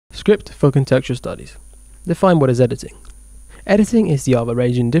Script for contextual studies. Define what is editing. Editing is the art of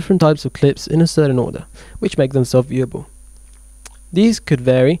arranging different types of clips in a certain order, which make them self-viewable. These could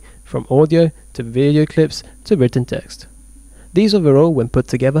vary from audio to video clips to written text. These overall, when put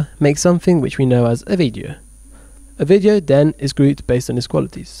together, make something which we know as a video. A video then is grouped based on its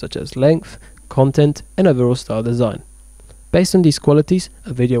qualities, such as length, content, and overall style design. Based on these qualities,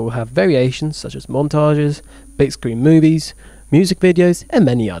 a video will have variations such as montages, big screen movies, music videos, and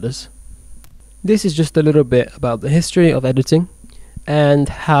many others. This is just a little bit about the history of editing and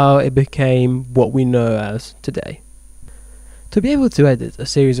how it became what we know as today. To be able to edit a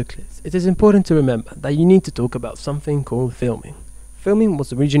series of clips, it is important to remember that you need to talk about something called filming. Filming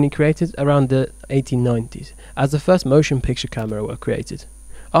was originally created around the 1890s, as the first motion picture camera were created.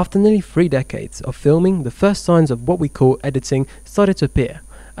 After nearly 3 decades of filming, the first signs of what we call editing started to appear,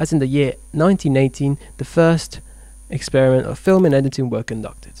 as in the year 1918 the first experiment of film and editing were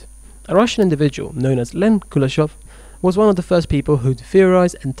conducted. A Russian individual known as Len Kuleshov was one of the first people who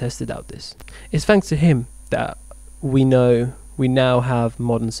theorized and tested out this. It's thanks to him that we now have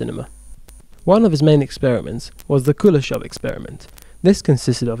modern cinema. One of his main experiments was the Kuleshov experiment. This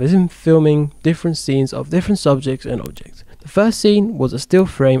consisted of him filming different scenes of different subjects and objects. The first scene was a still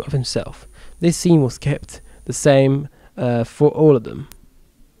frame of himself. This scene was kept the same for all of them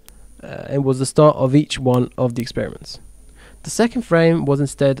and was the start of each one of the experiments. The second frame was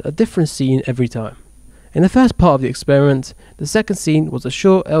instead a different scene every time. In the first part of the experiment, the second scene was a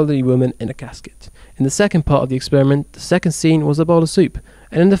short elderly woman in a casket. In the second part of the experiment, the second scene was a bowl of soup.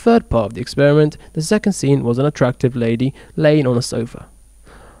 And in the third part of the experiment, the second scene was an attractive lady laying on a sofa.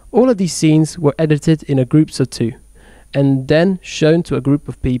 All of these scenes were edited in groups of 2, and then shown to a group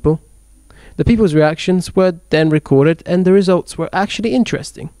of people. The people's reactions were then recorded, and the results were actually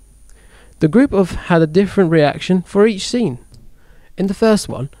interesting. The group had a different reaction for each scene. In the first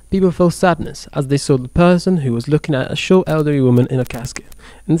one, people felt sadness as they saw the person who was looking at a short elderly woman in a casket.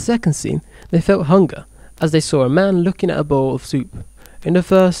 In the second scene, they felt hunger as they saw a man looking at a bowl of soup. In the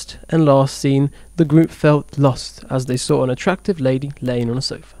first and last scene, the group felt lost as they saw an attractive lady laying on a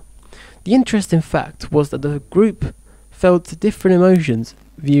sofa. The interesting fact was that the group felt different emotions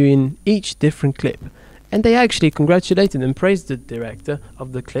viewing each different clip, and they actually congratulated and praised the director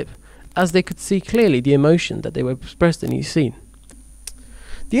of the clip as they could see clearly the emotion that they were expressed in each scene.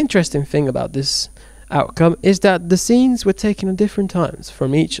 The interesting thing about this outcome is that the scenes were taken at different times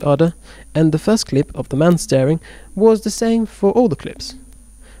from each other, and the first clip of the man staring was the same for all the clips.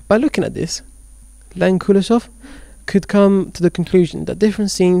 By looking at this, Len Kuleshov could come to the conclusion that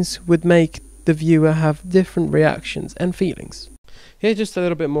different scenes would make the viewer have different reactions and feelings. Here's just a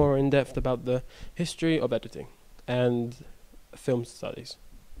little bit more in depth about the history of editing and film studies.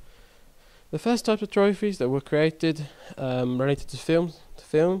 The first type of trophies that were created related to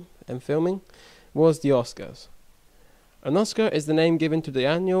film and filming was the Oscars. An Oscar is the name given to the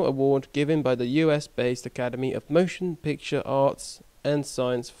annual award given by the US-based Academy of Motion Picture Arts and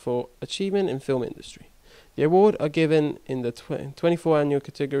Science for achievement in film industry. The awards are given in the 24 annual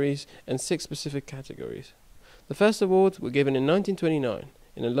categories and 6 specific categories. The first awards were given in 1929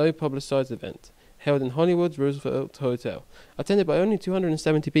 in a low-publicized event held in Hollywood's Roosevelt Hotel, attended by only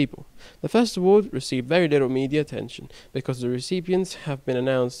 270 people. The first award received very little media attention because the recipients have been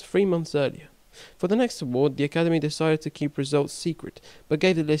announced 3 months earlier. For the next award, the Academy decided to keep results secret, but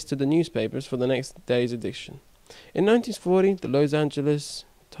gave the list to the newspapers for the next day's edition. In 1940, the Los Angeles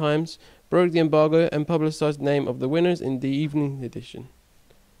Times broke the embargo and publicized the name of the winners in the evening edition.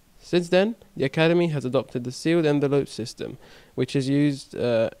 Since then, the Academy has adopted the sealed envelope system, which is used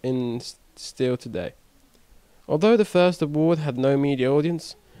still today. Although the first award had no media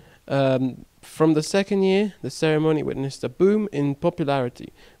audience, from the second year, the ceremony witnessed a boom in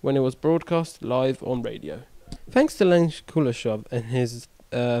popularity when it was broadcast live on radio. Thanks to Len Kuleshov and his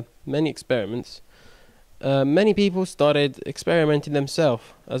many experiments, many people started experimenting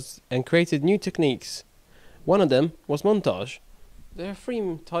themselves and created new techniques. One of them was montage. There are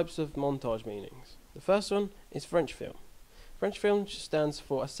 3 types of montage meanings. The first one is French film. French film stands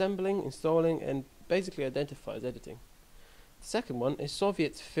for assembling, installing, and basically identifies editing. The second one is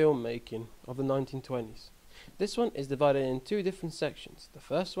Soviet filmmaking of the 1920s. This one is divided in 2 different sections. The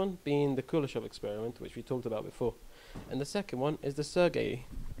first one being the Kuleshov experiment, which we talked about before, and the second one is the Sergei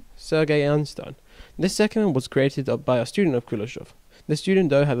Einstein. This second one was created by a student of Kuleshov. The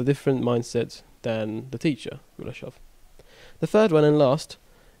student, though, had a different mindset than the teacher, Kuleshov. The third one and last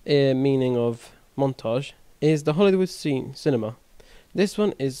meaning of montage is the Hollywood cinema. This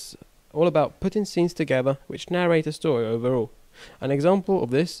one is all about putting scenes together which narrate a story overall. An example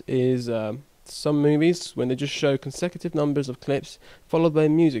of this is some movies when they just show consecutive numbers of clips followed by a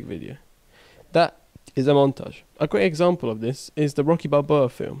music video. That is a montage. A great example of this is the Rocky Balboa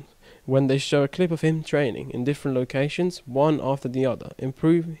film, when they show a clip of him training in different locations, one after the other,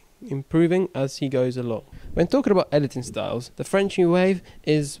 improving as he goes along. When talking about editing styles, the French New Wave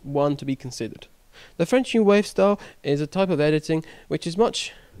is one to be considered. The French New Wave style is a type of editing which is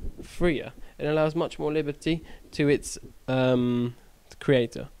much freer and allows much more liberty to its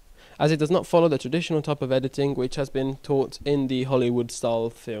creator, as it does not follow the traditional type of editing which has been taught in the Hollywood style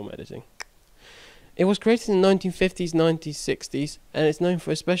of film editing. It was created in the 1950s, 1960s, and it's known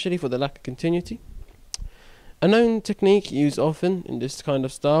especially for the lack of continuity. A known technique used often in this kind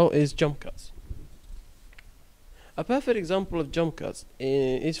of style is jump cuts. A perfect example of jump cuts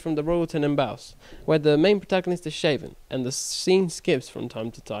is from the Royal Tenenbaums, where the main protagonist is shaven and the scene skips from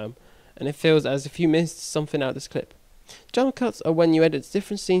time to time, and it feels as if you missed something out of this clip. Jump cuts are when you edit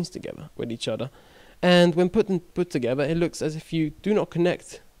different scenes together with each other, and when put together it looks as if you do not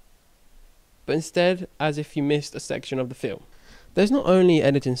connect, but instead as if you missed a section of the film. There's not only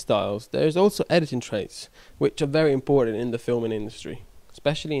editing styles, there's also editing traits, which are very important in the filming industry,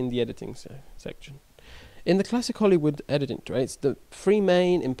 especially in the editing section. In the classic Hollywood editing traits, the three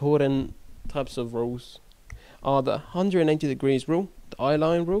main important types of rules are the 180 degrees rule, the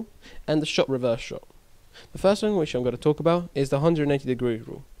eye-line rule, and the shot reverse shot. The first one, which I'm going to talk about, is the 180 degree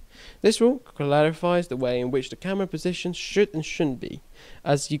rule. This rule clarifies the way in which the camera position should and shouldn't be.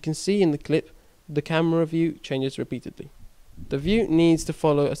 As you can see in the clip, the camera view changes repeatedly. The view needs to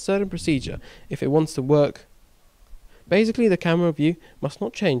follow a certain procedure if it wants to work. Basically, the camera view must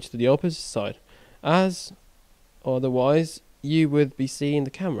not change to the opposite side, as otherwise you would be seeing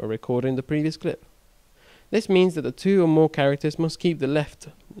the camera recording the previous clip. This means that the two or more characters must keep the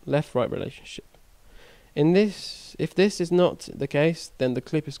left-right relationship. If this is not the case, then the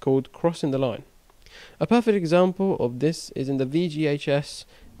clip is called crossing the line. A perfect example of this is in the VGHS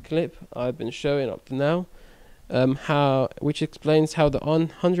clip I've been showing up to now, which explains how the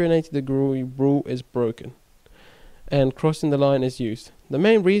 180 degree rule is broken and crossing the line is used. The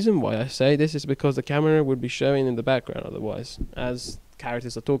main reason why I say this is because the camera would be showing in the background otherwise, as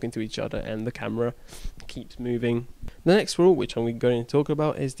characters are talking to each other and the camera keeps moving. The next rule, which I'm going to talk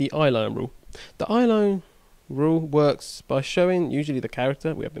about, is the eye-line rule. The eye-line rule works by showing usually the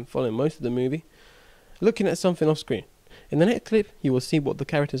character we have been following most of the movie looking at something off screen. In the next clip you will see what the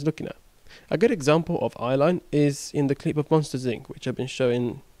character is looking at. A good example of eye-line is in the clip of Monsters Inc., which I've been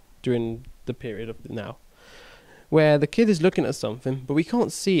showing during the period of now, where the kid is looking at something but we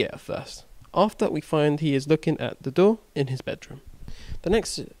can't see it at first. After we find he is looking at the door in his bedroom. The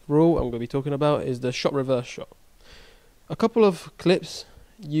next rule I'm going to be talking about is the shot reverse shot. A couple of clips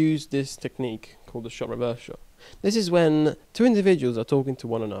use this technique called the shot reverse shot. This is when two individuals are talking to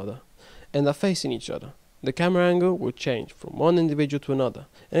one another and are facing each other. The camera angle will change from one individual to another,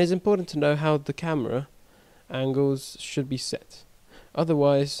 and it's important to know how the camera angles should be set.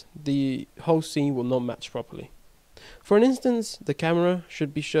 Otherwise, the whole scene will not match properly. For an instance, the camera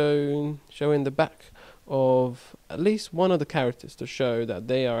should be showing the back of at least one of the characters to show that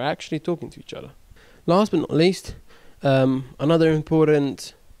they are actually talking to each other. Last but not least, another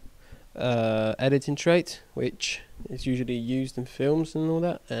important editing trait, which is usually used in films and all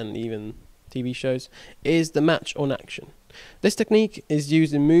that, and even TV shows, is the match on action. This technique is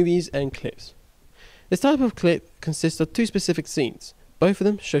used in movies and clips. This type of clip consists of two specific scenes. Both of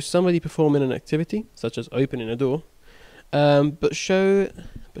them show somebody performing an activity, such as opening a door, but show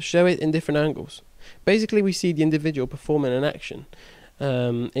it in different angles. Basically, we see the individual performing an action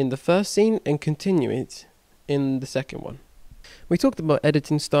in the first scene and continue it in the second one. We talked about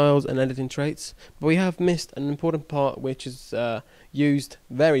editing styles and editing traits, but we have missed an important part which is used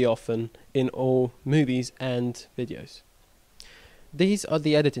very often in all movies and videos. These are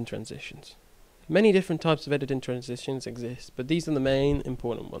the editing transitions. Many different types of editing transitions exist, but these are the main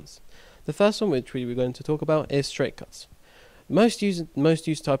important ones. The first one, which we were going to talk about, is straight cuts. Most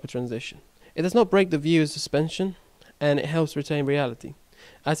used type of transition. It does not break the viewer's suspension, and it helps retain reality,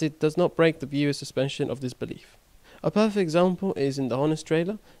 as it does not break the viewer's suspension of disbelief. A perfect example is in the Honest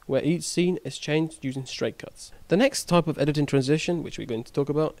trailer, where each scene is changed using straight cuts. The next type of editing transition, which we're going to talk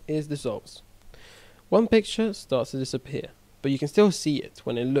about, is dissolves. One picture starts to disappear, but you can still see it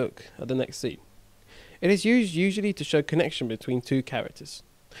when you look at the next scene. It is used usually to show connection between two characters.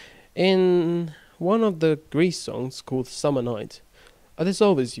 In one of the Grease songs called Summer Night, a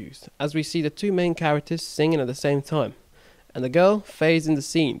dissolve is used, as we see the two main characters singing at the same time, and the girl fades in the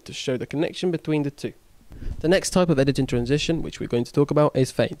scene to show the connection between the two. The next type of editing transition, which we're going to talk about,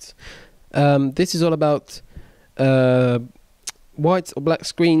 is fades. This is all about white or black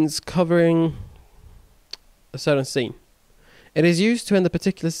screens covering a certain scene. It is used to end a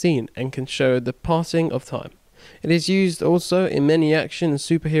particular scene and can show the passing of time. It is used also in many action and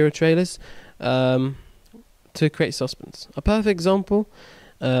superhero trailers to create suspense. A perfect example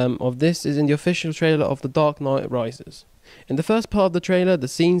of this is in the official trailer of The Dark Knight Rises. In the first part of the trailer, the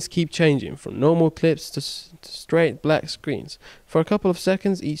scenes keep changing from normal clips to straight black screens for a couple of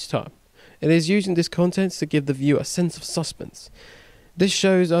seconds each time. It is used in this context to give the viewer a sense of suspense. This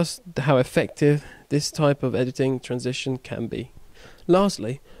shows us how effective this type of editing transition can be.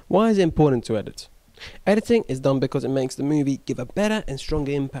 Lastly, why is it important to edit? Editing is done because it makes the movie give a better and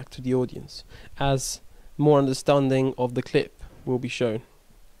stronger impact to the audience, as more understanding of the clip will be shown.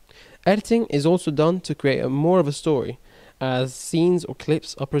 Editing is also done to create more of a story, as scenes or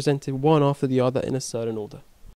clips are presented one after the other in a certain order.